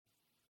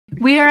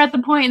We are at the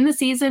point in the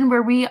season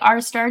where we are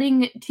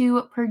starting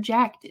to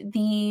project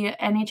the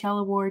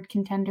NHL award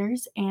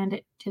contenders, and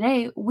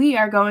today we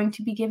are going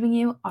to be giving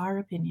you our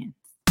opinions.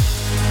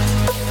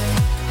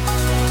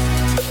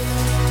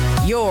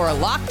 You're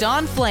Locked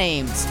On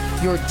Flames,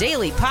 your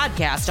daily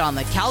podcast on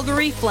the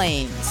Calgary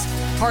Flames.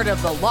 Part of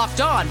the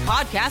Locked On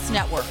Podcast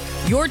Network,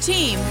 your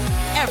team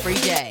every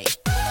day.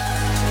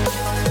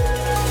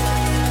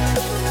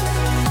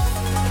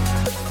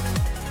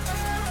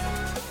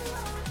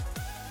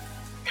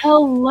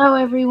 Hello,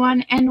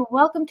 everyone, and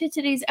welcome to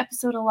today's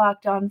episode of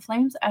Locked On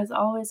Flames. As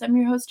always, I'm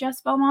your host,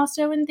 Jess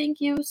Belmosto, and thank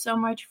you so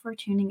much for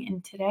tuning in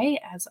today.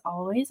 As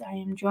always, I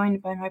am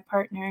joined by my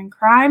partner in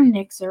crime,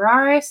 Nick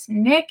Zararis.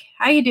 Nick,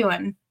 how you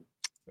doing?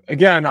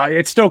 Again,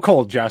 it's still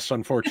cold, Jess,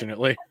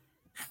 unfortunately.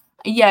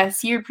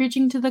 Yes, you're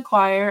preaching to the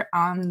choir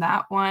on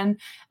that one.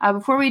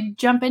 Before we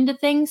jump into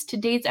things,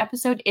 today's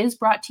episode is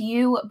brought to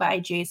you by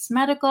Jace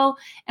Medical.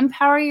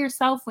 Empower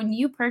yourself when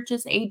you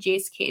purchase a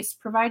Jace case,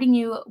 providing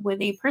you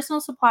with a personal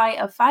supply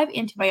of 5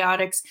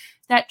 antibiotics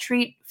that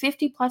treat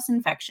 50-plus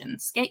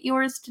infections. Get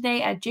yours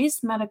today at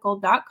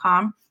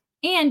jacemedical.com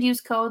and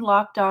use code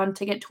LOCKEDON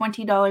to get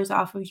 $20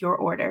 off of your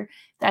order.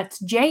 That's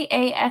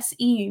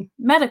JASE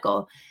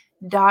medical.com.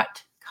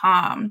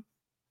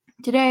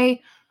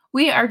 Today,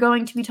 we are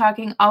going to be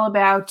talking all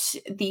about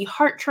the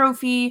Hart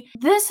Trophy.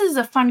 This is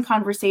a fun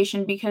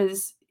conversation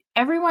because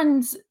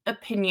everyone's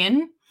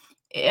opinion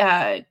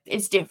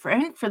is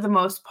different for the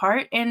most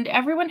part, and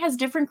everyone has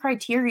different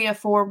criteria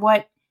for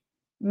what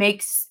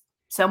makes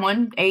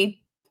someone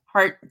a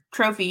Hart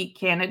Trophy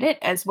candidate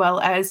as well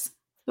as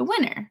the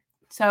winner.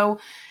 So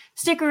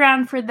stick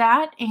around for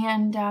that,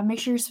 and make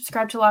sure you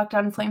subscribe to Locked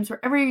On Flames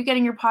wherever you're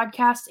getting your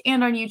podcasts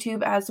and on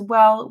YouTube as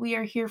well. We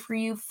are here for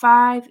you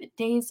 5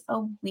 days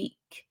a week.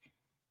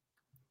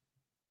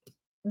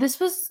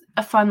 This was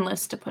a fun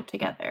list to put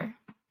together.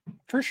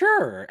 For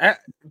sure.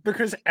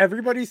 Because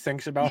everybody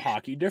thinks about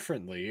hockey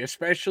differently,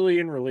 especially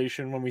in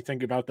relation when we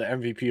think about the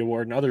MVP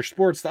award and other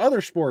sports. The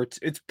other sports,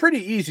 it's pretty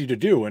easy to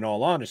do, in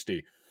all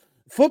honesty.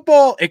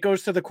 Football, it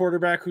goes to the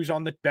quarterback who's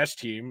on the best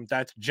team.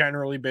 That's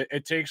generally,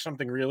 it takes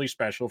something really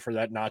special for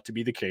that not to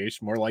be the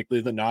case. More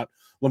likely than not,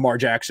 Lamar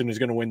Jackson is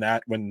going to win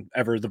that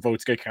whenever the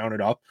votes get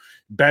counted up.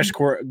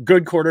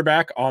 Good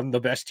quarterback on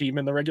the best team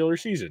in the regular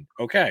season.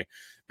 Okay.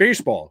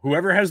 Baseball,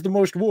 whoever has the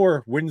most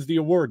WAR wins the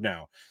award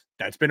now.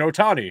 That's been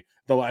Ohtani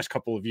the last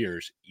couple of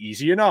years.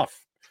 Easy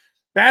enough.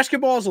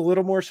 Basketball is a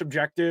little more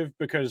subjective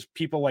because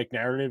people like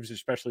narratives,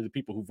 especially the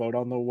people who vote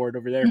on the award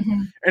over there.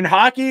 Mm-hmm. In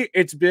hockey,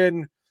 it's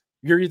been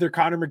you're either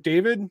Connor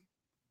McDavid,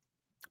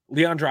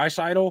 Leon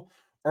Draisaitl,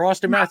 or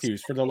Austin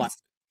Matthews for the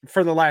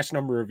last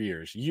number of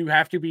years. You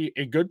have to be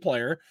a good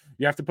player.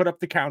 You have to put up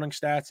the counting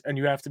stats, and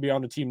you have to be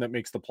on a team that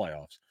makes the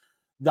playoffs.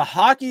 The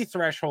hockey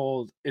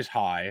threshold is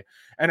high,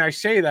 and I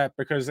say that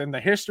because in the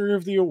history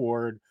of the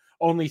award,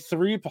 only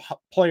 3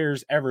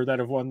 players ever that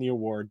have won the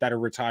award that are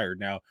retired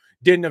now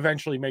didn't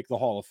eventually make the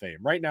Hall of Fame.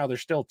 Right now,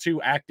 there's still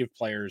 2 active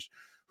players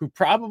who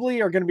probably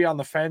are going to be on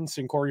the fence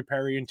in Corey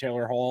Perry and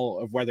Taylor Hall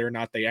of whether or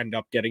not they end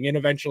up getting in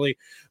eventually.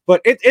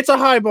 But it's a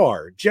high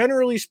bar.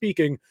 Generally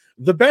speaking,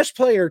 the best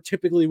player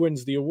typically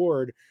wins the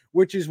award,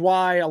 which is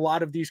why a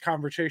lot of these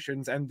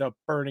conversations end up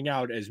burning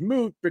out as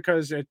moot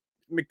because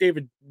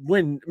McDavid's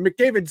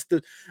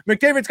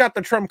got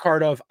the trump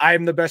card of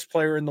I'm the best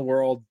player in the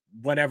world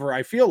whenever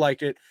I feel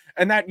like it,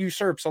 and that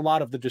usurps a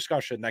lot of the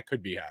discussion that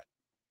could be had.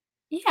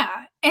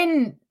 Yeah,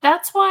 and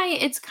that's why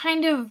it's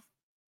kind of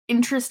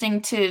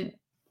interesting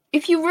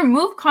if you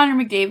remove Connor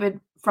McDavid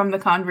from the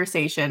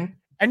conversation,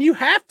 and you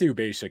have to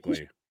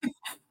basically,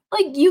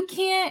 like you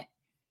can't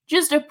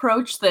just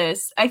approach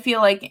this, I feel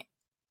like,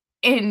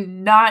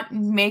 and not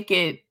make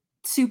it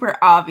super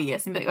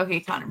obvious and be like,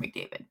 okay, Connor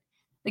McDavid.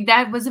 Like,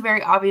 that was a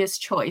very obvious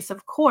choice,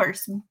 of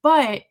course,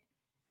 but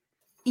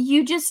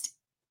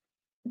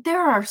there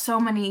are so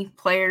many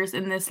players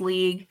in this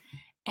league,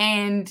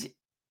 and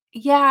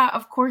yeah,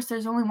 of course,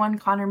 there's only one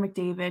Connor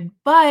McDavid,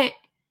 but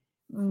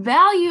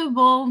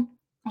valuable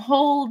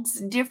holds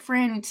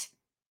different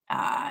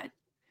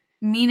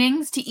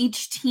meanings to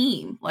each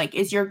team. Like,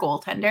 is your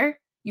goaltender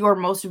your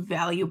most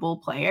valuable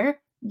player?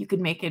 You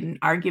could make an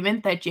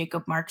argument that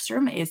Jacob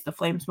Markstrom is the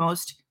Flames'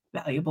 most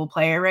valuable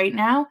player right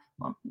now,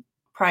 well,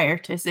 prior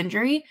to his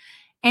injury.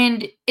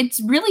 And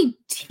it's really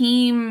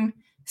team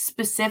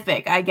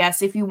specific, I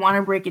guess, if you want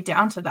to break it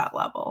down to that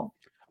level.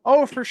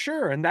 Oh, for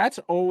sure. And that's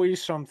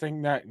always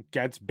something that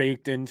gets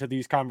baked into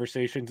these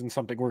conversations and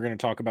something we're going to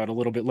talk about a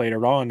little bit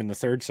later on in the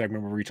third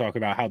segment where we talk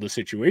about how the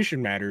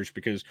situation matters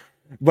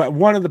but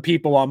one of the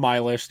people on my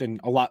list and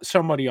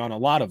somebody on a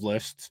lot of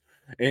lists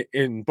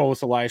in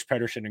both Elias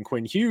Pettersson and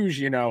Quinn Hughes,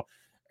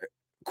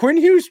 Quinn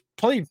Hughes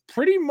played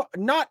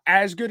not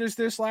as good as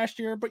this last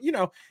year, but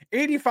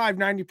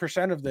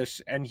 85-90% of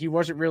this, and he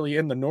wasn't really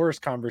in the Norris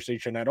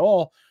conversation at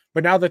all.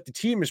 But now that the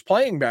team is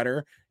playing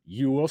better,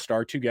 you will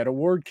start to get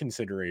award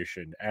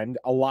consideration. And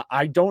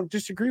I don't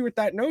disagree with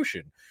that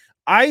notion.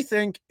 I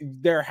think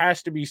there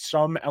has to be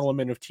some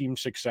element of team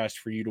success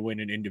for you to win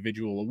an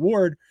individual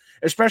award,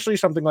 especially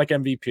something like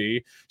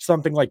MVP,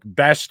 something like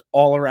best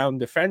all around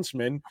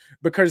defenseman,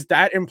 because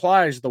that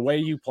implies the way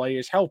you play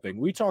is helping.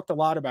 We talked a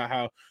lot about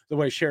how the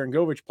way Sharon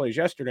Govich plays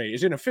yesterday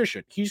is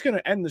inefficient. He's going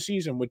to end the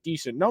season with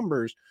decent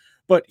numbers,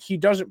 but he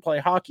doesn't play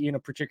hockey in a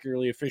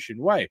particularly efficient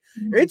way.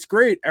 It's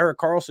great Erik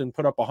Karlsson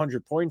put up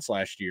 100 points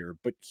last year,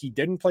 but he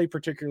didn't play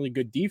particularly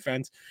good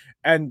defense.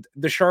 And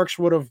the Sharks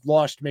would have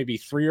lost maybe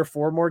 3 or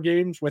 4 more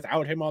games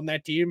without him on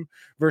that team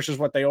versus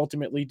what they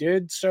ultimately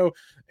did. So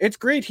it's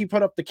great he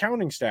put up the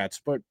counting stats,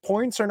 but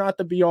points are not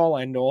the be all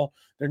end all.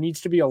 There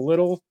needs to be a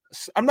little,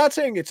 I'm not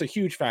saying it's a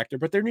huge factor,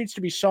 but there needs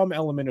to be some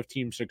element of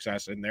team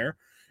success in there.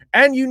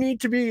 And you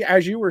need to be,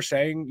 as you were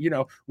saying,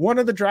 one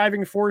of the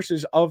driving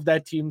forces of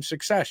that team's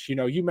success.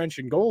 You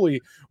mentioned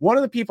goalie. One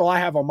of the people I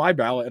have on my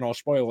ballot, and I'll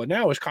spoil it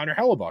now, is Connor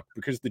Hellebuck,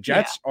 because the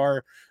Jets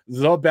are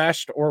the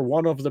best or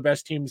one of the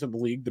best teams in the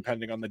league,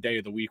 depending on the day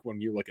of the week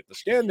when you look at the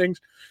standings.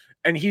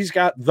 And he's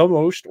got the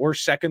most or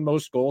second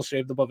most goals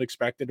saved above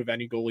expected of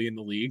any goalie in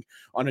the league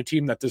on a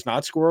team that does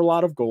not score a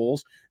lot of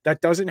goals,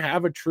 that doesn't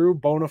have a true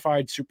bona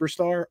fide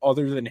superstar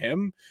other than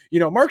him.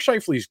 Mark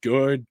Scheifele's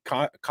good.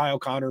 Kyle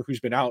Connor, who's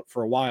been out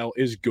for a while,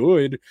 is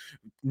good.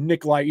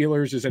 Nikolai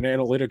Ehlers is an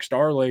analytics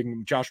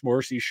darling. Josh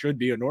Morrissey should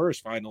be a Norris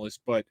finalist.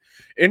 But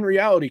in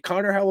reality,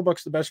 Connor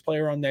Hellebuck's the best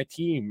player on that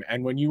team.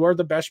 And when you are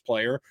the best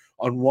player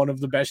on one of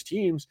the best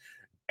teams,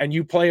 and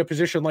you play a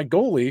position like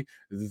goalie,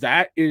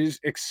 that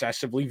is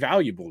excessively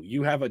valuable.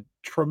 You have a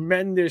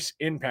tremendous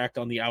impact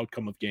on the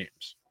outcome of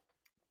games.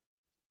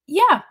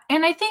 Yeah,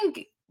 and I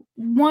think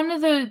one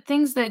of the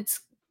things that's,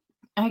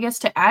 I guess,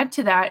 to add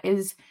to that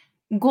is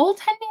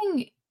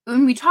goaltending,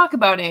 when we talk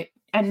about it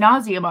ad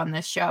nauseum on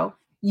this show,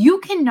 you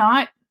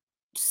cannot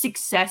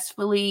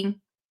successfully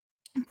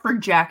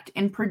project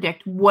and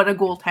predict what a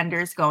goaltender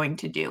is going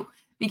to do.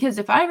 Because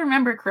if I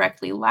remember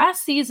correctly,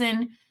 last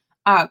season,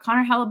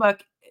 Connor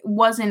Hellebuck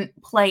wasn't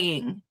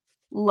playing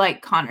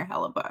like Connor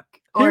Hellebuck.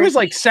 He was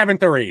like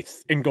 7th or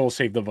 8th in goals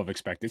saved above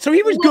expected. So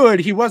he was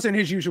good. He wasn't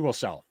his usual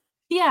self.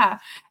 Yeah.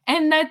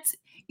 And that's,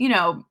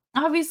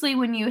 obviously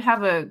when you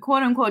have a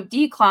quote unquote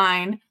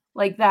decline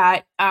like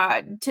that,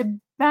 to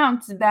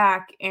bounce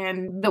back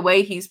and the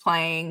way he's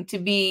playing to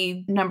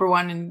be number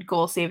 1 in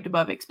goals saved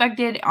above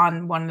expected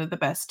on one of the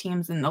best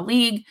teams in the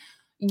league,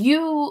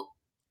 you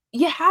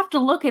have to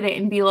look at it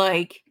and be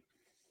like,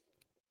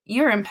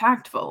 you're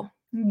impactful.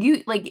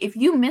 If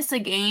you miss a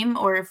game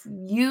or if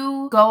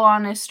you go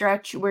on a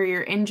stretch where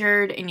you're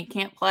injured and you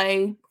can't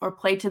play or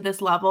play to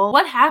this level,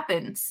 what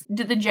happens?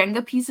 Do the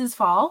Jenga pieces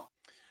fall?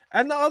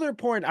 And the other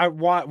point,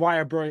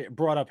 why I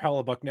brought up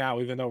Hellebuck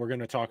now, even though we're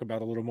going to talk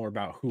about a little more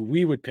about who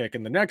we would pick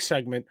in the next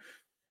segment,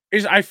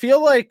 is I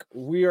feel like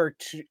we are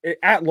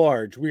at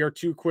large, we are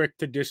too quick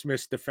to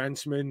dismiss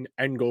defensemen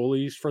and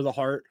goalies for the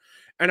Hart.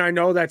 And I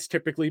know that's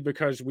typically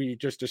because we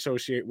just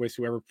associate with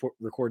whoever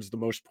records the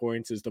most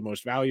points is the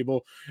most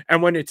valuable.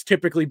 And when it's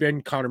typically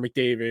been Connor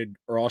McDavid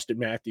or Austin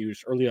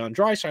Matthews or Leon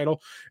Draisaitl,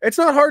 it's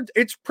not hard.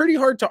 It's pretty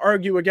hard to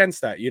argue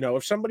against that.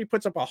 If somebody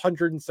puts up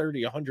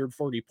 130,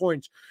 140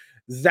 points,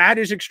 that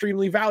is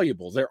extremely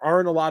valuable. There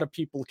aren't a lot of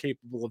people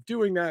capable of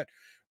doing that.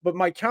 But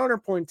my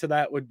counterpoint to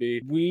that would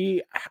be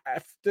we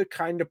have to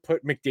kind of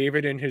put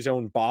McDavid in his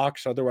own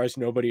box. Otherwise,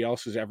 nobody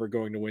else is ever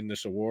going to win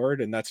this award.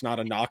 And that's not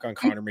a knock on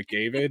Connor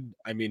McDavid.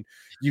 I mean,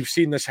 you've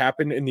seen this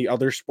happen in the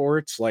other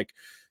sports. Like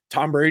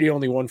Tom Brady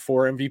only won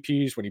 4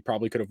 MVPs when he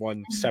probably could have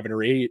won 7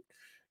 or 8.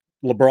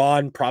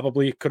 LeBron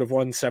probably could have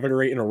won 7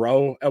 or 8 in a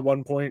row at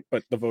one point,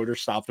 but the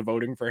voters stopped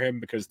voting for him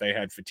because they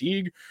had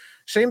fatigue.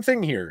 Same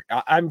thing here.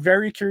 I'm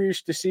very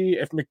curious to see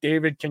if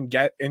McDavid can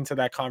get into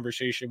that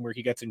conversation where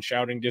he gets in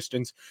shouting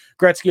distance.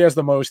 Gretzky has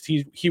the most.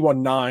 He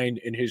won 9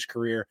 in his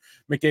career.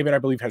 McDavid, I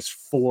believe, has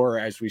 4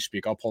 as we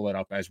speak. I'll pull it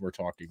up as we're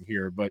talking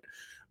here. But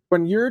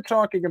when you're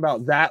talking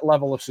about that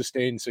level of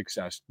sustained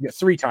success,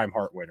 3-time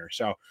Hart winner.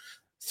 So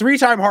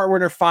 3-time Hart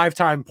winner,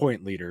 5-time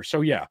point leader.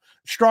 So yeah,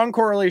 strong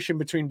correlation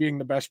between being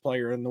the best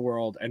player in the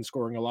world and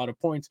scoring a lot of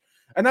points.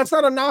 And that's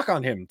not a knock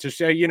on him to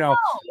say,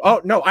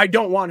 oh no, I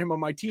don't want him on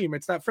my team.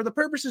 It's that for the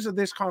purposes of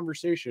this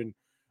conversation,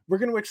 we're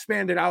going to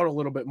expand it out a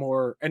little bit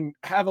more and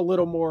have a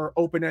little more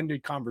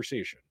open-ended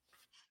conversation.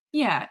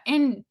 Yeah.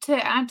 And to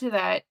add to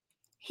that,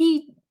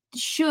 he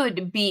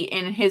should be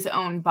in his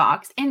own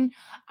box. And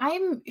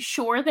I'm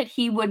sure that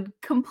he would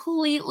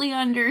completely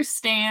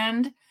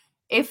understand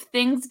if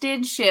things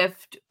did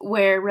shift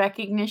where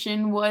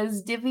recognition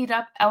was divvied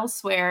up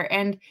elsewhere.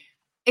 And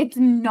it's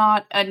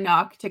not a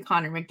knock to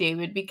Connor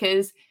McDavid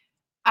because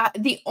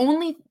the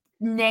only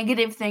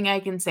negative thing I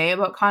can say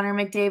about Connor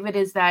McDavid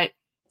is that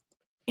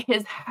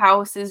his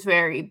house is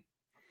very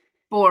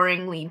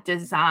boringly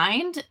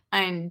designed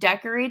and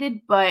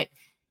decorated, but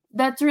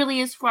that's really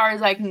as far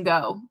as I can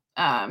go.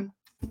 One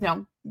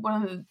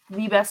of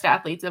the best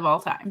athletes of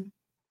all time.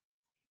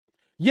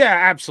 Yeah,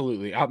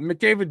 absolutely.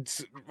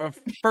 McDavid's a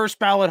first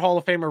ballot Hall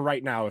of Famer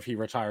right now if he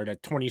retired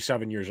at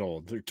 27 years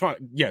old.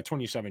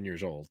 27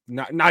 years old.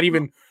 Not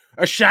even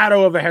a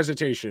shadow of a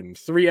hesitation.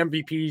 3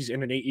 MVPs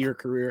in an 8-year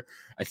career.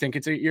 I think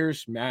it's 8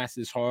 years. Math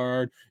is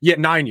hard. Yeah,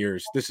 9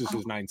 years. This is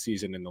his 9th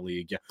season in the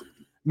league. Yeah.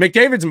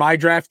 McDavid's my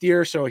draft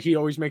year, so he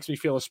always makes me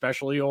feel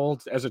especially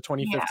old as a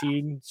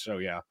 2015. So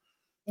yeah.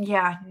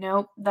 Yeah,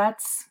 nope.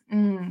 That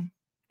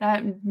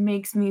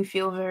makes me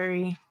feel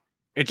very,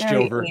 It's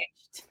very Jover.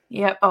 aged.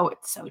 Yep. Oh,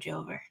 it's so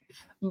Jover.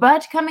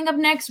 But coming up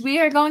next, we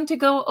are going to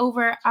go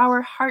over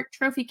our Hart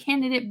Trophy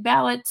candidate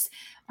ballots.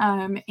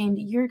 And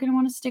you're going to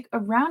want to stick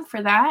around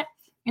for that.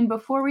 And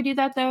before we do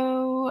that,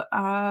 though,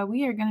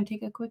 we are going to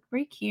take a quick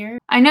break here.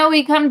 I know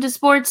we come to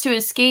sports to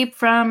escape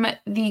from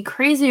the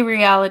crazy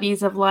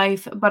realities of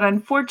life, but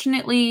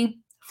unfortunately,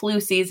 flu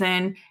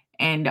season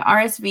and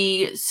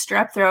RSV,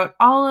 strep throat,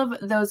 all of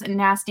those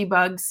nasty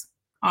bugs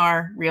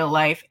are real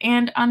life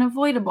and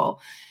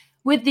unavoidable.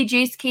 With the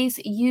Jace case,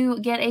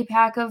 you get a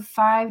pack of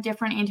 5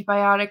 different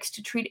antibiotics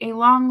to treat a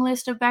long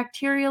list of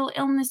bacterial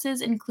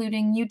illnesses,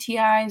 including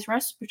UTIs,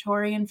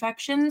 respiratory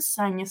infections,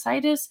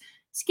 sinusitis,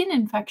 skin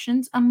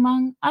infections,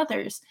 among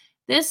others.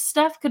 This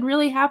stuff could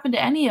really happen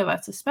to any of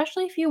us,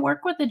 especially if you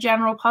work with the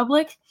general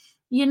public.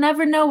 You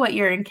never know what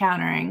you're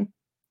encountering.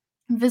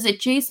 Visit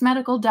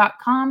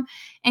jacemedical.com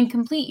and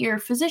complete your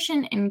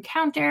physician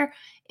encounter.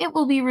 It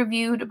will be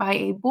reviewed by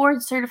a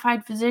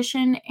board-certified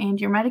physician,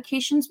 and your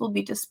medications will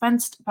be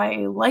dispensed by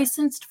a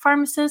licensed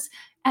pharmacist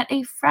at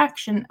a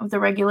fraction of the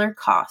regular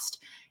cost.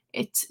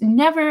 It's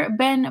never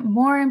been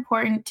more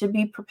important to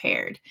be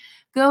prepared.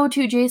 Go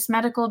to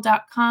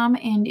jacemedical.com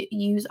and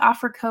use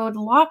offer code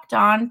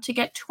LOCKEDON to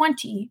get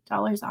 $20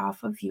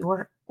 off of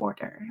your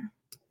order.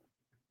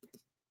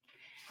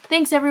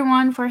 Thanks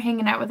everyone for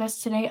hanging out with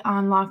us today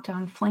on Locked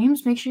On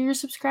Flames. Make sure you're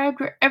subscribed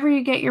wherever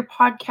you get your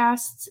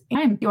podcasts.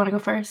 And you want to go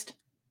first?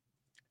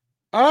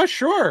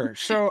 Sure.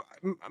 So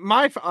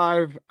my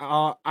 5,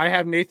 I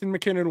have Nathan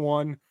MacKinnon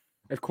 1,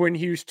 I have Quinn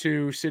Hughes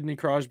 2, Sidney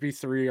Crosby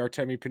 3,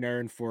 Artemi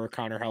Panarin 4,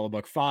 Connor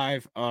Hellebuck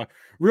 5.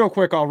 Real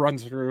quick, I'll run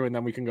through and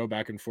then we can go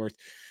back and forth.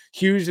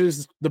 Hughes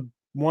is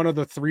one of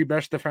the 3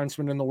 best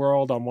defensemen in the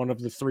world on one of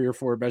the 3 or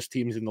 4 best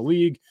teams in the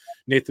league.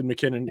 Nathan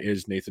MacKinnon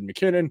is Nathan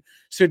MacKinnon.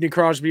 Sidney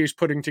Crosby is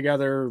putting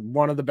together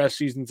one of the best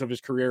seasons of his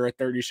career at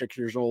 36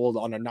 years old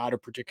on a not a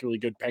particularly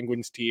good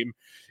Penguins team.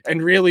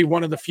 And really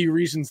one of the few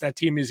reasons that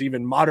team is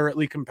even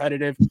moderately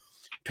competitive.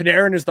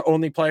 Panarin is the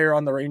only player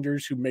on the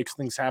Rangers who makes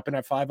things happen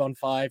at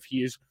 5-on-5.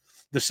 He is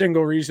the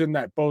single reason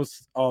that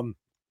both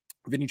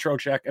Vinny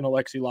Trocheck and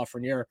Alexis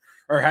Lafreniere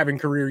are having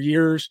career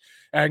years.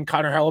 And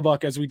Connor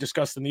Hellebuck, as we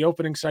discussed in the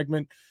opening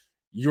segment,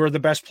 you're the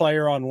best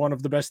player on one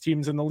of the best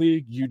teams in the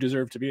league. You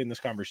deserve to be in this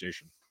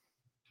conversation.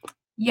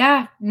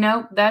 Yeah,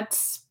 no,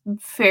 that's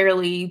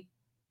fairly,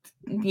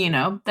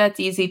 that's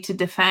easy to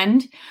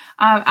defend.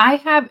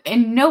 I have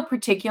in no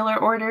particular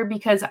order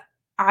because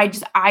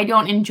I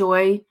don't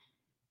enjoy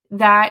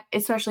that,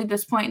 especially at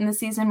this point in the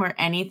season where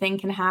anything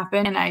can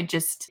happen. And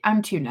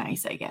I'm too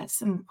nice, I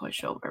guess, and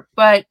push over.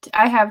 But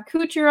I have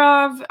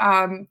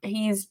Kucherov.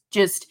 He's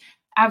just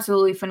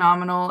absolutely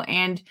phenomenal.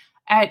 And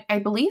I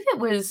believe it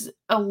was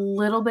a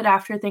little bit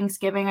after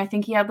Thanksgiving. I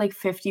think he had like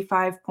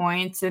 55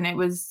 points, and it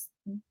was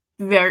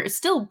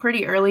still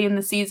pretty early in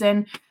the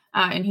season.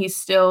 And he's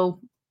still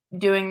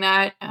doing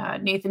that.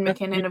 Nathan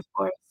MacKinnon, of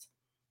course,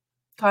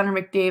 Connor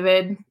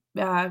McDavid,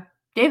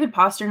 David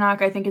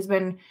Pastrnak, I think, has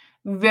been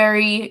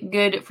very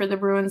good for the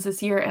Bruins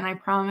this year, and I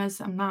promise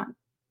I'm not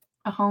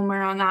a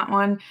homer on that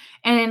one.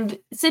 And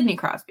Sidney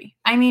Crosby.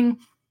 I mean,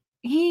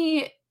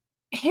 him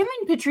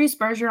and Patrice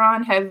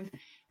Bergeron have,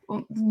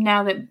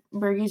 now that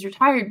Bergie's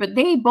retired, but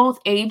they both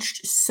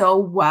aged so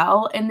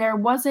well, and there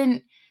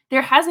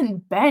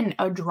hasn't been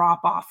a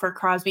drop off for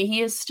Crosby.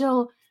 He is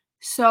still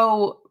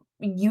so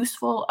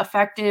useful,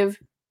 effective,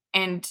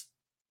 and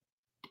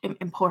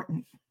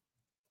important.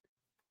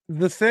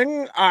 The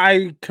thing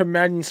I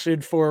commend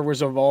Sid for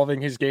was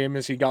evolving his game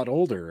as he got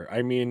older.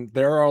 I mean,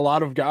 there are a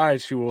lot of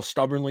guys who will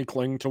stubbornly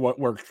cling to what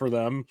worked for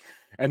them,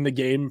 and the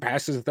game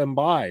passes them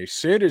by.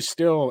 Sid is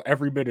still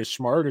every bit as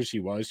smart as he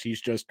was.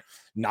 He's just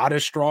not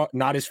as strong,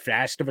 not as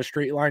fast of a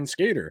straight line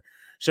skater.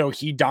 So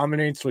he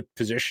dominates with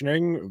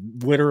positioning,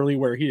 literally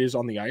where he is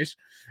on the ice,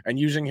 and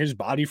using his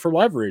body for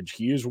leverage.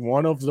 He is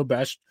one of the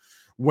best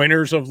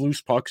winners of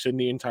loose pucks in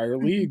the entire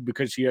league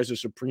because he has a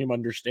supreme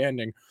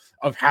understanding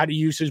of how to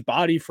use his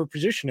body for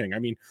positioning. I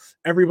mean,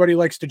 everybody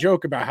likes to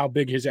joke about how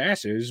big his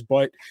ass is,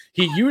 but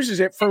he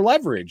uses it for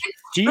leverage.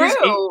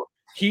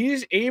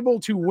 He's able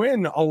to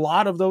win a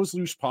lot of those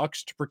loose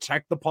pucks to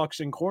protect the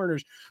pucks in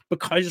corners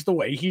because the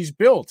way he's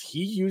built.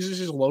 He uses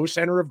his low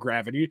center of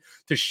gravity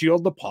to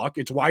shield the puck.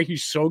 It's why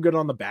he's so good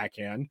on the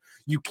backhand.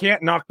 You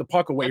can't knock the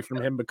puck away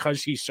from him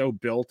because he's so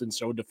built and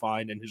so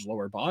defined in his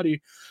lower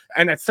body.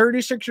 And at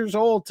 36 years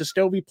old, to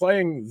still be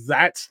playing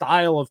that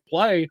style of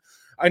play,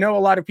 I know a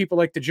lot of people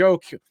like to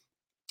joke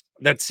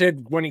that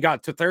Sid, when he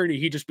got to 30,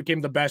 he just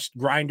became the best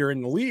grinder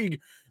in the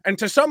league. And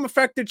to some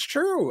effect, it's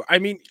true. I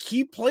mean,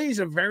 he plays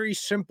a very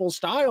simple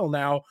style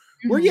now,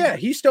 where, yeah,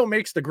 he still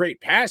makes the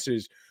great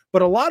passes,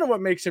 but a lot of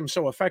what makes him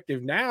so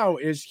effective now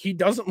is he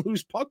doesn't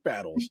lose puck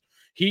battles.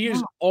 He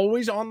is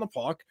always on the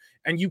puck,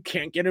 and you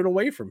can't get it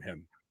away from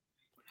him.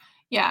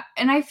 Yeah,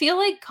 and I feel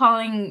like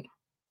calling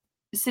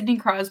Sidney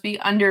Crosby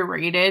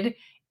underrated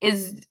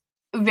is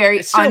very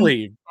It's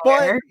silly,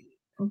 unfair,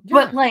 yeah.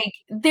 but, like,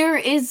 there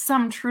is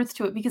some truth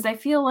to it because I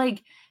feel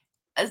like,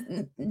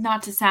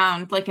 not to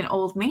sound like an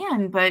old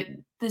man, but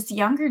this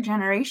younger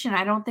generation,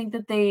 I don't think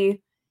that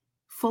they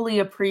fully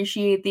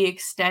appreciate the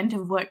extent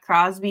of what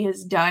Crosby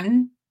has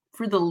done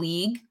for the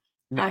league,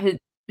 No.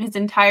 his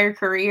entire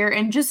career,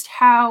 and just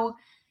how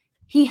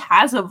he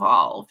has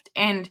evolved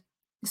and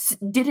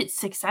did it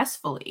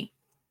successfully.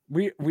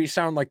 We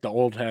sound like the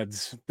old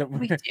heads.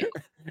 We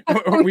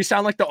do. We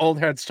sound like the old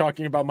heads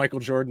talking about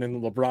Michael Jordan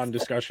and the LeBron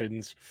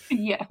discussions.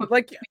 Yeah.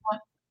 Like,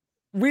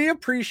 we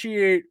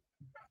appreciate,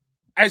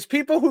 as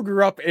people who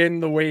grew up in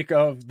the wake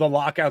of the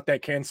lockout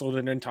that canceled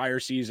an entire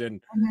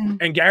season,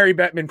 Mhm. and Gary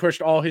Bettman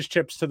pushed all his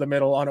chips to the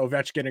middle on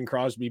Ovechkin and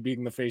Crosby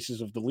being the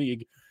faces of the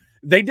league.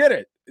 They did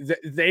it.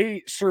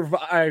 They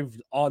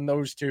survived on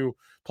those two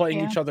playing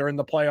Yeah. each other in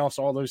the playoffs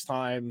all those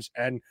times,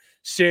 and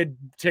Sid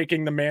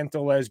taking the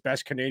mantle as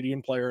best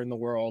Canadian player in the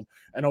world,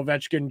 and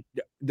Ovechkin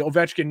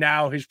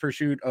now his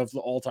pursuit of the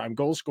all-time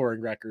goal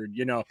scoring record.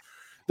 You know,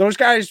 those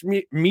guys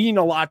mean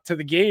a lot to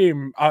the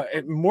game,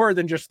 more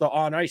than just the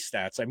on ice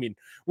stats. I mean,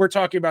 we're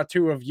talking about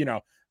two of,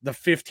 the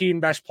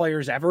 15 best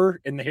players ever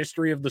in the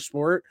history of the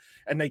sport,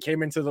 and they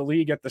came into the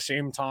league at the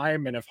same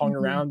time and have hung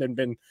around and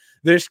been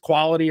this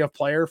quality of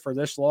player for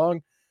this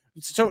long.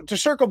 So to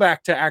circle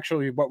back to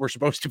actually what we're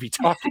supposed to be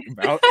talking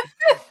about,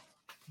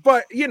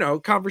 but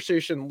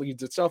conversation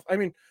leads itself. I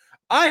mean,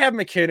 I have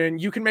McKinnon.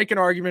 You can make an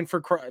argument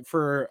for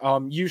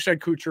you said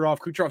Kucherov.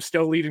 Kucherov's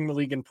still leading the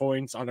league in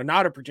points on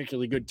not a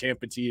particularly good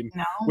Tampa team,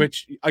 No.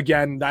 which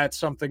again, that's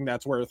something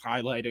that's worth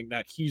highlighting,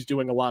 that he's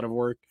doing a lot of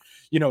work.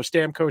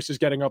 Stamkos is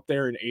getting up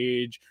there in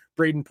age.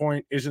 Braden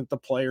Point isn't the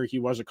player he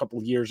was a couple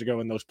of years ago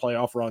in those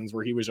playoff runs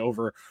where he was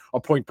over a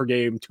point per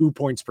game, 2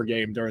 points per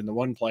game during the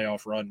one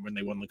playoff run when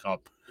they won the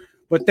cup.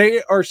 But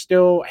they are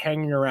still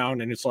hanging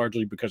around, and it's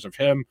largely because of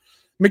him.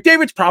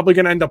 McDavid's probably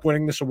going to end up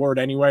winning this award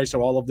anyway,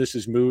 so all of this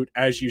is moot.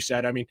 As you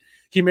said, I mean,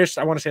 he missed,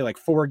 I want to say, like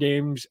 4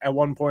 games at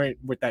one point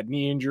with that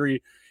knee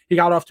injury. He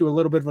got off to a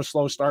little bit of a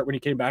slow start when he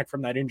came back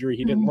from that injury.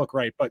 He didn't look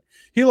right, but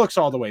he looks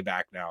all the way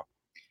back now.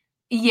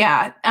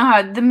 Yeah,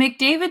 the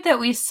McDavid that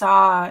we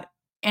saw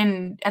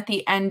at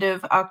the end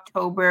of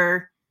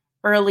October,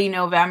 early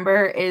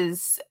November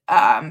is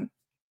a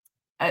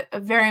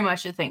very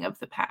much a thing of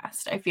the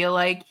past. I feel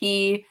like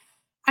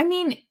I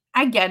mean,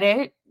 I get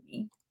it.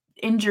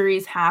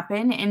 Injuries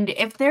happen, and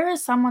if there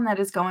is someone that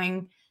is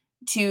going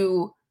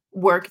to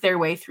work their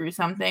way through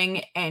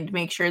something and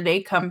make sure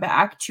they come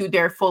back to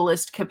their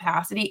fullest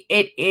capacity,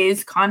 it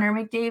is Connor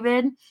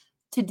McDavid.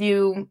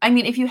 I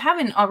mean, if you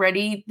haven't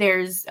already,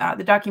 there's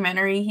the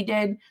documentary he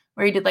did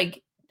where he did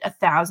like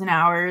 1,000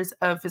 hours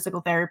of physical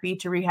therapy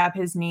to rehab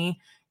his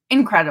knee.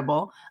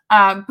 Incredible.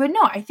 But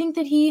no, I think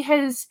that he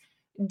has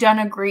done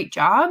a great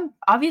job,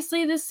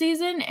 obviously, this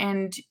season,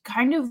 and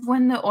kind of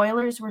when the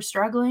Oilers were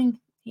struggling,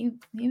 he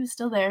was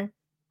still there,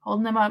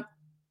 holding them up.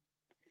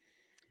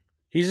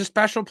 He's a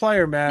special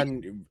player,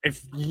 man.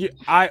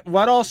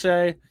 What I'll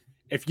say,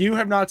 if you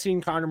have not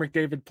seen Connor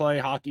McDavid play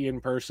hockey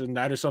in person,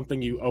 that is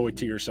something you owe it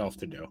to yourself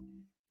to do.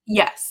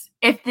 Yes.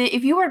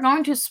 If you are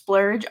going to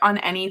splurge on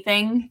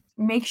anything,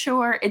 make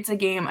sure it's a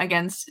game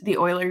against the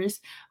Oilers.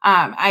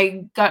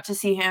 I got to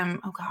see him,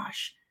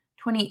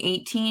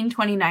 2018,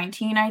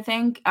 2019, I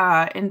think.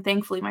 And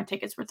thankfully my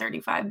tickets were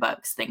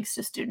 $35 thanks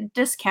to student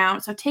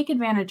discount. So take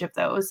advantage of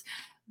those.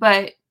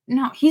 But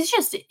no,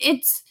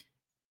 it's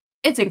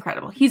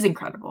incredible. He's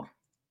incredible.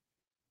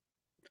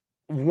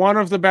 One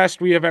of the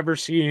best we have ever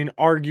seen,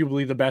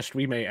 arguably the best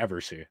we may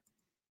ever see.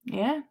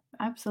 Yeah,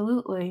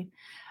 absolutely.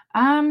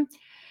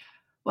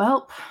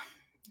 Well,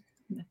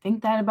 I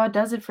think that about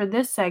does it for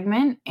this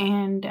segment,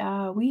 and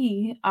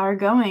we are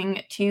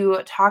going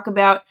to talk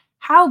about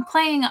how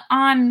playing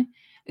on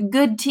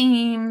good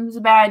teams,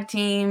 bad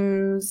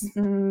teams,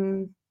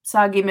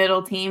 soggy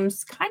middle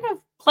teams kind of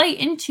play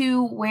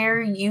into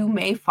where you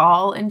may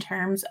fall in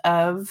terms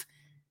of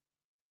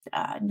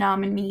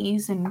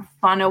nominees and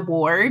fun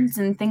awards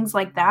and things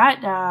like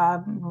that.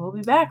 We'll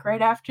be back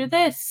right after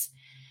this.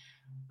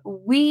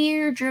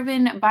 We're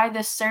driven by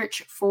the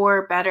search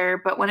for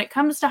better, but when it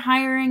comes to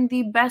hiring,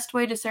 the best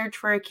way to search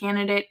for a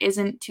candidate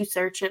isn't to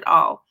search at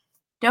all.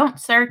 Don't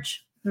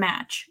search,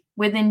 match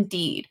with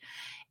Indeed.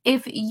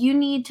 If you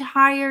need to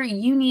hire,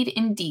 you need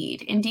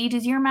Indeed. Indeed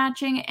is your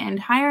matching and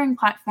hiring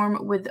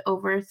platform with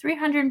over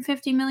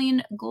 350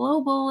 million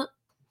global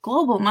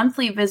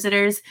monthly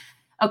visitors,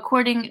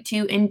 according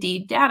to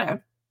Indeed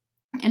data,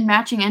 and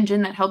matching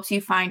engine that helps you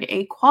find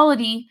a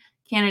quality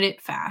candidate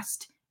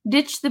fast.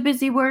 Ditch the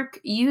busy work.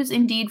 Use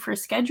Indeed for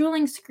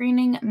scheduling,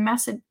 screening,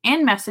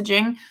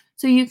 messaging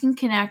so you can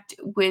connect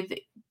with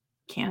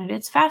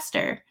candidates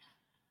faster.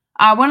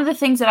 One of the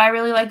things that I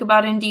really like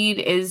about Indeed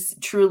is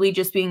truly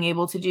just being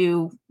able to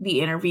do the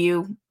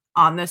interview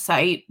on the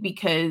site,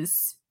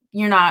 because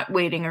you're not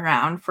waiting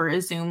around for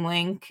a Zoom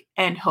link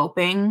and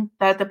hoping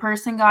that the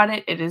person got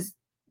it. It is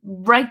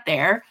right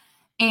there.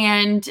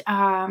 And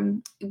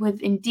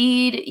with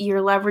Indeed,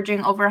 you're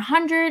leveraging over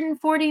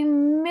 140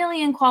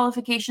 million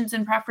qualifications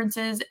and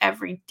preferences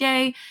every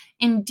day.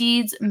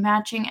 Indeed's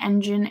matching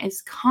engine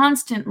is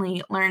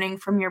constantly learning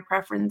from your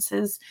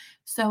preferences.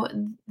 So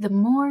the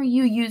more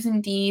you use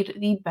Indeed,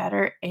 the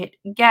better it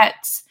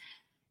gets.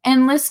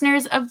 And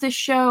listeners of the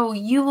show,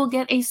 you will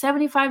get a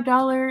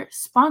 $75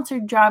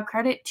 sponsored job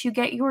credit to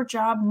get your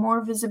job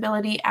more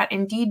visibility at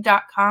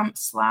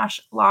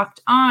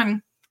Indeed.com/locked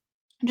on.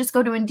 Just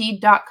go to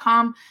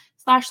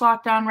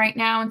Indeed.com/locked on right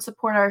now and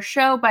support our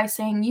show by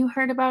saying you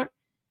heard about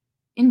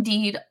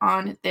Indeed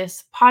on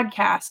this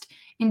podcast.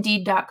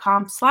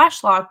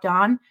 Indeed.com/locked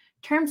on.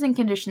 Terms and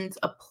conditions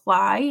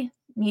apply.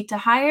 Need to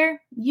hire?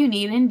 You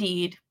need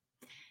Indeed.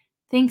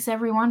 Thanks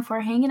everyone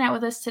for hanging out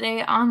with us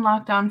today on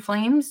Locked On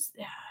Flames.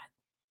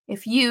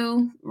 If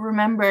you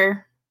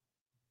remember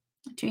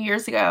 2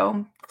 years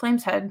ago,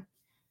 Flames had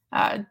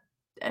a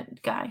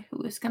guy who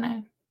was going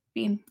to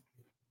be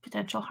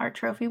potential Hart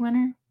Trophy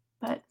winner,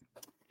 but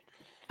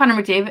Connor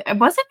McDavid,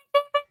 was it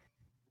McDavid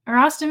or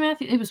Austin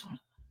Matthews? It was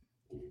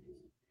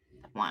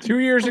one. 2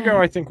 years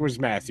ago, I think was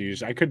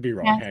Matthews. I could be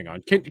wrong. Yeah. Hang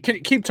on.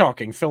 Keep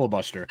talking,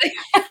 filibuster.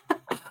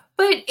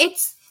 But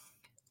it's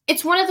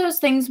one of those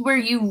things where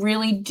you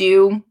really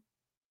do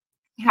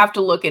have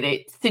to look at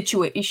it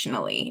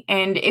situationally.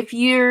 And if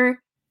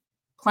you're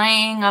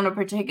playing on a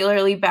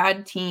particularly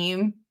bad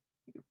team,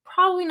 you're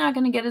probably not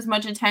going to get as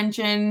much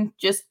attention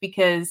just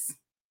because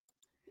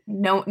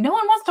no one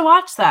wants to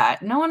watch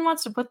that. No one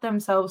wants to put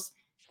themselves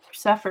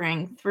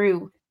suffering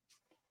through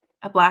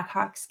a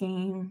Blackhawks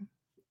game,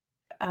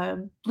 a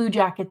Blue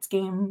Jackets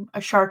game,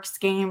 a Sharks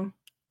game.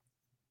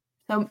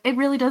 So it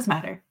really does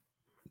matter.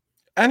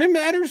 And it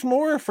matters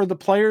more for the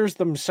players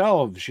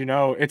themselves. You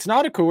know, it's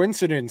not a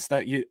coincidence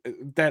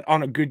that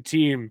on a good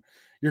team,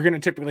 you're going to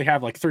typically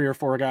have like 3 or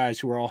 4 guys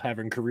who are all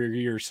having career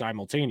years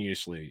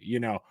simultaneously. You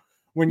know,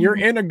 when you're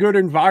in a good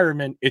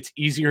environment, it's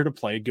easier to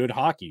play good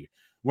hockey.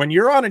 When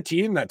you're on a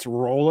team that's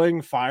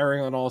rolling,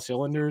 firing on all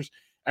cylinders,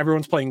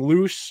 everyone's playing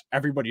loose,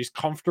 everybody's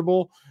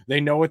comfortable,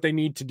 they know what they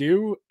need to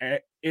do.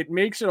 It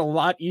makes it a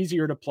lot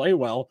easier to play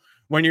well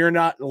when you're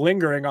not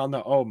lingering on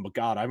the, oh my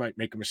God, I might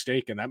make a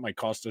mistake and that might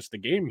cost us the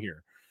game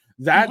here.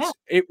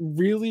 It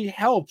really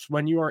helps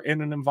when you are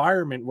in an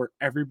environment where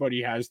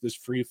everybody has this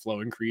free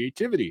flow and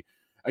creativity.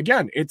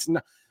 Again,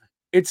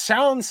 it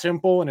sounds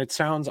simple and it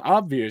sounds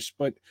obvious,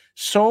 but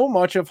so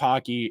much of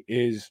hockey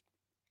is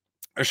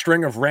a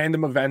string of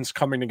random events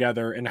coming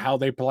together and how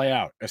they play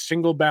out. A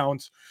single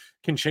bounce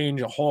can change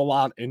a whole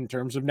lot in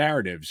terms of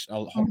narratives.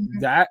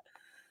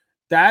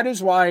 That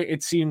is why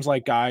it seems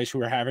like guys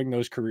who are having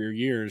those career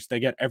years, they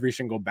get every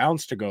single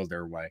bounce to go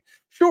their way.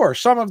 Sure,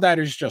 some of that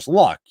is just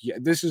luck.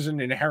 This is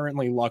an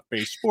inherently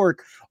luck-based sport.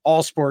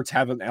 All sports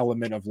have an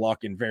element of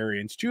luck and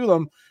variance to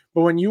them.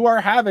 But when you are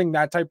having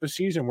that type of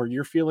season where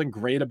you're feeling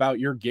great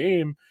about your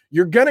game,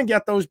 you're going to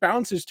get those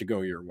bounces to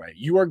go your way.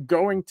 You are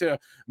going to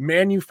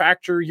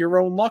manufacture your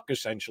own luck,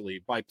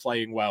 essentially, by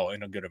playing well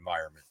in a good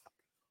environment.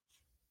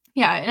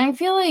 Yeah, and I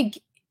feel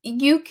like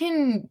you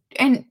can,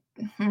 and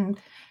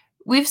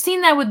we've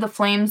seen that with the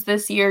Flames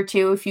this year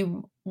too. If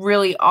you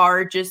really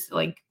are just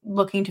like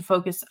looking to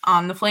focus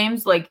on the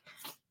Flames, like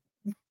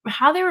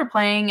how they were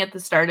playing at the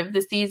start of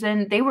the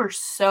season, it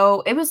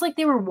was like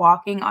they were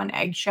walking on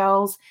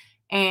eggshells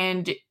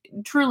and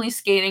truly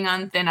skating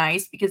on thin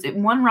ice, because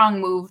one wrong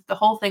move, the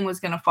whole thing was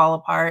going to fall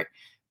apart.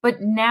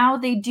 But now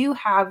they do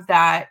have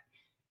that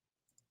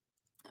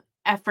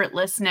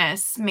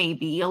effortlessness,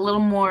 maybe a little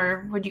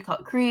more, what do you call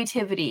it,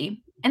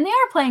 creativity, and they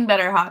are playing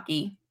better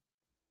hockey.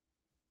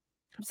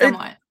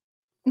 Somewhat.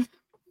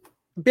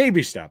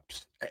 Baby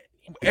steps.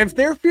 If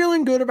they're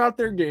feeling good about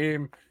their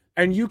game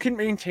and you can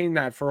maintain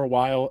that for a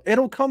while,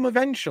 it'll come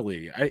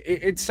eventually.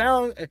 It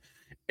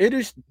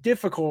is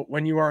difficult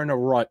when you are in a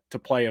rut to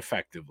play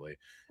effectively.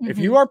 If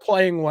you are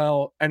playing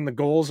well and the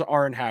goals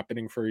aren't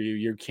happening for you,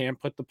 you can't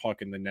put the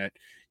puck in the net.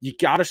 You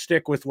got to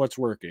stick with what's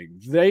working.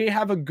 They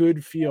have a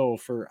good feel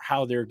for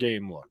how their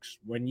game looks.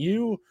 When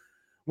you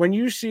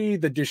see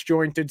the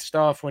disjointed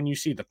stuff, when you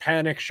see the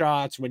panic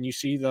shots, when you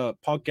see the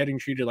puck getting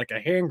treated like a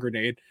hand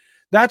grenade,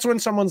 that's when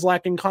someone's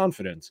lacking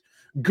confidence.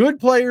 Good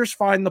players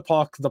find the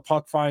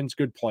puck finds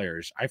good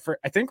players.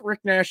 I think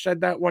Rick Nash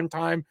said that one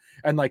time,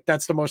 and like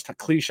that's the most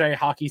cliche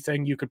hockey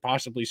thing you could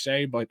possibly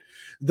say, but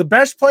the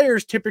best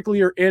players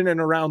typically are in and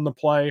around the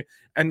play,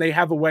 and they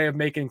have a way of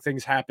making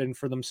things happen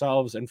for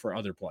themselves and for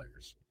other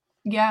players.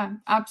 Yeah,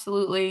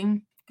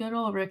 absolutely. Good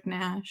old Rick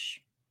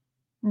Nash,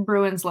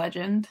 Bruins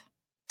legend.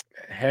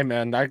 Hey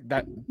man,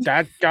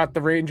 that got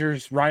the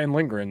Rangers Ryan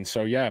Lindgren.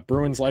 So yeah,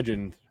 Bruins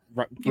legend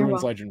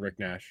Rick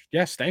Nash.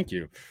 Yes, thank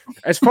you.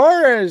 As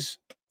far as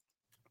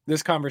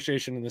this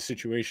conversation and the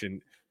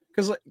situation,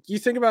 because you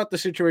think about the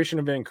situation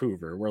in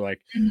Vancouver, where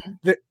like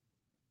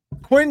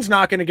Quinn's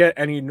not going to get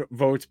any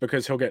votes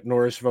because he'll get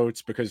Norris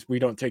votes because we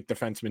don't take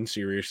defensemen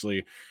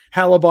seriously.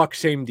 Hellebuck,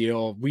 same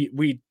deal.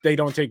 They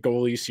don't take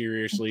goalies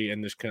seriously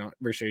in this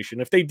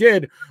conversation. If they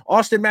did,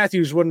 Austin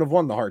Matthews wouldn't have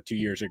won the Hart 2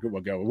 years ago.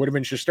 It would have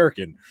been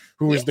Shesterkin,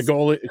 who was the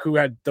goalie who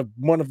had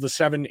one of the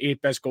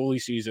 7-8 best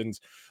goalie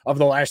seasons of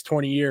the last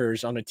 20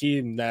 years on a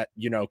team that,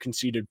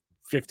 conceded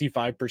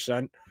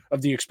 55%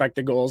 of the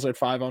expected goals at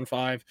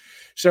 5-on-5.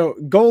 So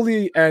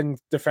goalie and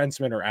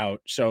defenseman are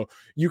out. So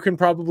you can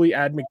probably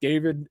add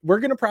McDavid. We're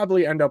going to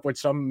probably end up with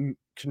some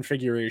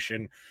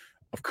configuration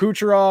of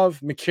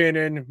Kucherov,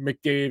 McKinnon,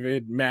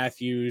 McDavid,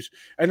 Matthews,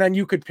 and then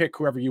you could pick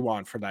whoever you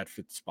want for that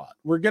fifth spot.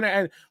 We're going to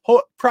end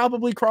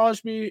probably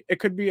Crosby. It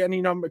could be any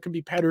number. It could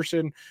be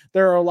Pedersen.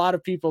 There are a lot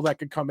of people that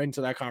could come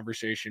into that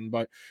conversation,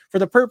 but for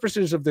the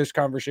purposes of this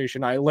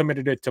conversation, I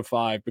limited it to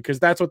 5 because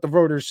that's what the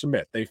voters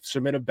submit. They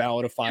submit a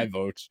ballot of 5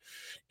 votes.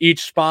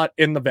 Each spot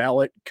in the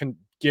ballot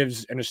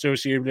gives an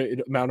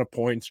associated amount of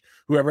points.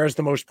 Whoever has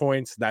the most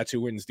points, that's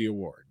who wins the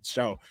award.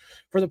 So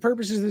for the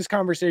purposes of this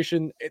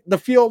conversation, the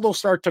field will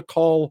start to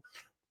call.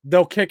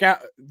 They'll kick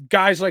out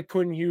guys like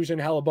Quinn Hughes and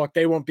Hellebuck.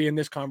 They won't be in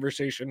this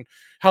conversation.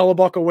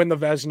 Hellebuck will win the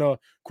Vezina.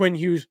 Quinn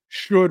Hughes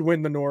should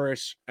win the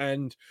Norris.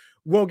 And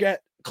we'll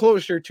get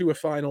closer to a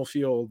final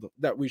field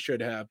that we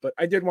should have. But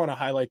I did want to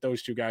highlight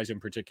those 2 guys in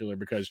particular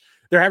because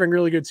they're having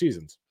really good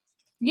seasons.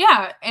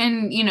 Yeah.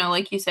 And,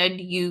 like you said,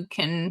 you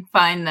can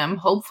find them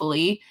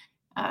hopefully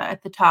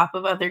at the top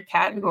of other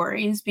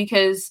categories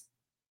because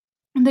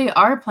they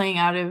are playing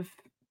out of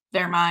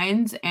their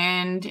minds,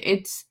 and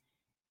it's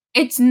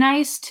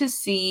nice to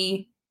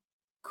see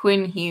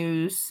Quinn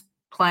Hughes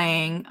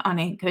playing on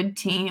a good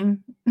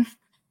team.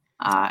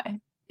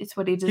 It's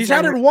what he deserves. He's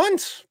had it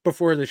once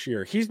before this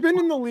year. He's been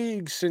in the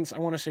league since I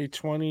want to say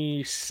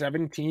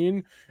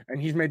 2017, and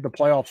he's made the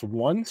playoffs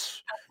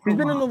once. He's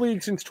been in the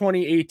league since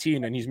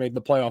 2018, and he's made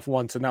the playoff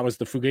once, and that was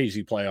the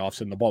Fugazi playoffs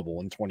in the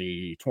bubble in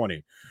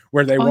 2020,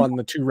 where they won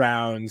the 2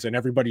 rounds, and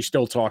everybody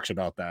still talks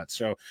about that.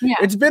 So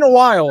It's been a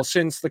while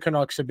since the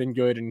Canucks have been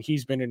good, and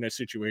he's been in a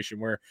situation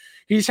where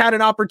he's had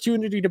an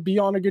opportunity to be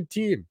on a good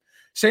team.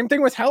 Same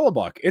thing with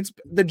Hellebuck.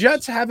 The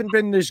Jets haven't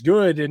been this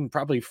good in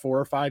probably 4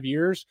 or 5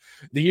 years.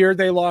 The year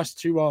they lost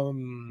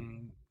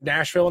to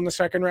Nashville in the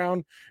second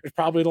round is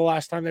probably the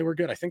last time they were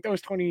good. I think that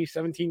was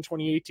 2017,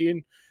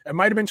 2018. It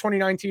might have been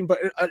 2019, but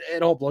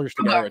it all blurs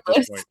together at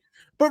this point.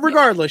 But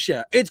regardless,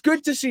 it's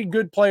good to see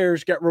good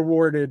players get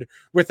rewarded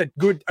with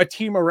a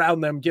team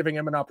around them, giving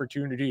them an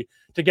opportunity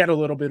to get a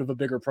little bit of a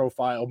bigger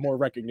profile, more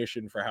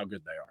recognition for how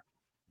good they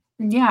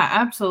are. Yeah,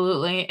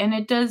 absolutely. And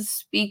it does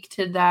speak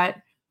to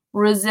that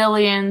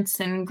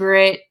resilience and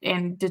grit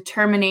and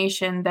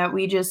determination that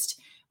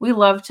we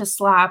love to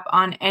slap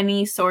on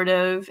any sort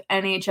of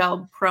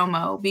NHL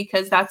promo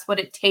because that's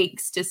what it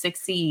takes to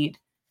succeed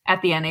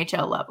at the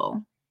NHL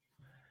level.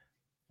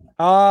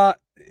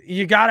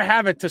 You got to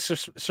have it to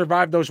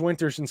survive those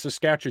winters in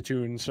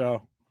Saskatchewan.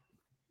 So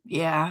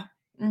yeah,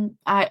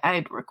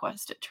 I'd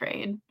request a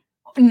trade.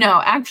 No,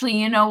 actually,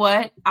 you know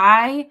what?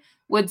 I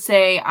would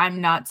say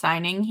I'm not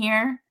signing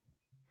here.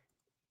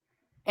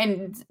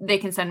 And they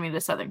can send me to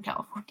Southern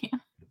California.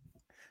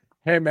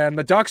 Hey man,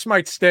 the Ducks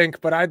might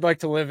stink, but I'd like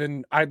to live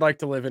in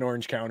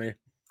Orange County.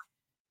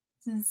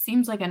 It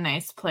seems like a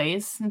nice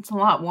place. It's a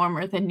lot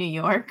warmer than New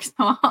York, so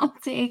I'll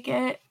take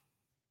it.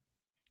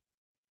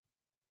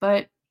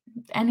 But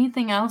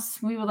anything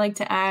else we would like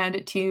to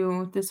add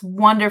to this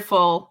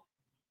wonderful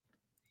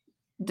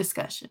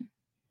discussion?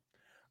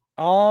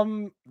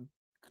 Don't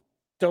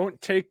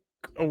take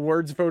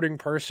awards voting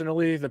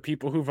personally. The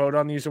people who vote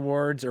on these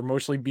awards are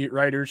mostly beat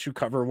writers who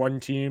cover one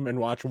team and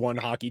watch one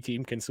hockey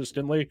team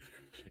consistently.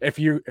 If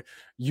you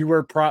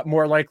are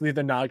more likely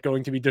than not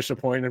going to be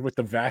disappointed with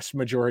the vast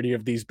majority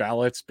of these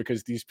ballots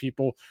because these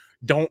people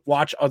don't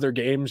watch other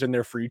games in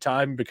their free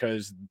time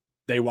because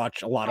they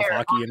watch a lot of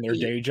hockey in their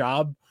day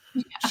job.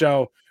 Yeah.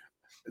 So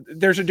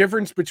there's a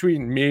difference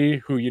between me,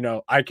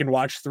 who, I can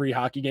watch 3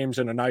 hockey games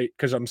in a night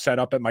because I'm set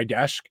up at my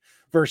desk,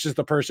 versus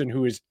the person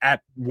who is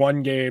at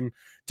one game,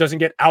 doesn't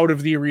get out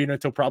of the arena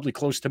till probably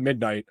close to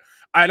midnight.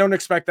 I don't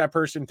expect that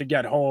person to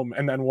get home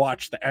and then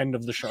watch the end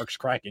of the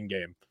Sharks-Kraken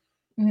game.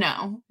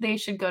 No, they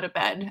should go to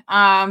bed.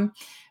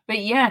 But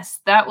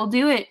yes, that will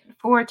do it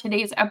for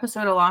today's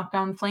episode of Locked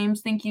On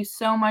Flames. Thank you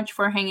so much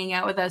for hanging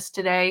out with us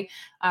today.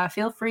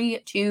 Feel free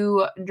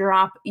to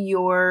drop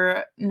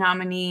your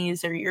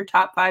nominees or your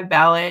top 5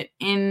 ballot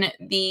in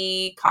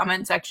the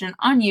comment section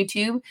on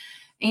YouTube.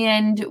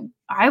 And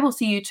I will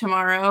see you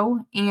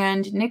tomorrow.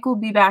 And Nick will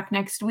be back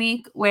next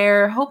week,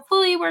 where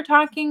hopefully we're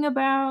talking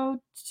about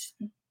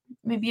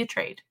maybe a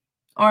trade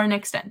or an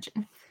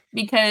extension,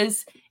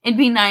 because it'd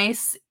be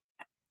nice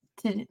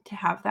to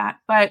have that.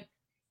 But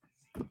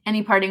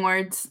any parting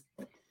words?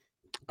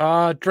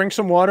 Drink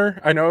some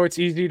water. I know it's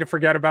easy to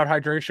forget about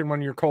hydration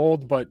when you're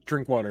cold, but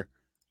drink water.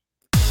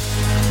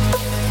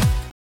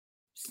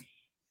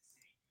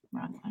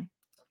 Wrong one.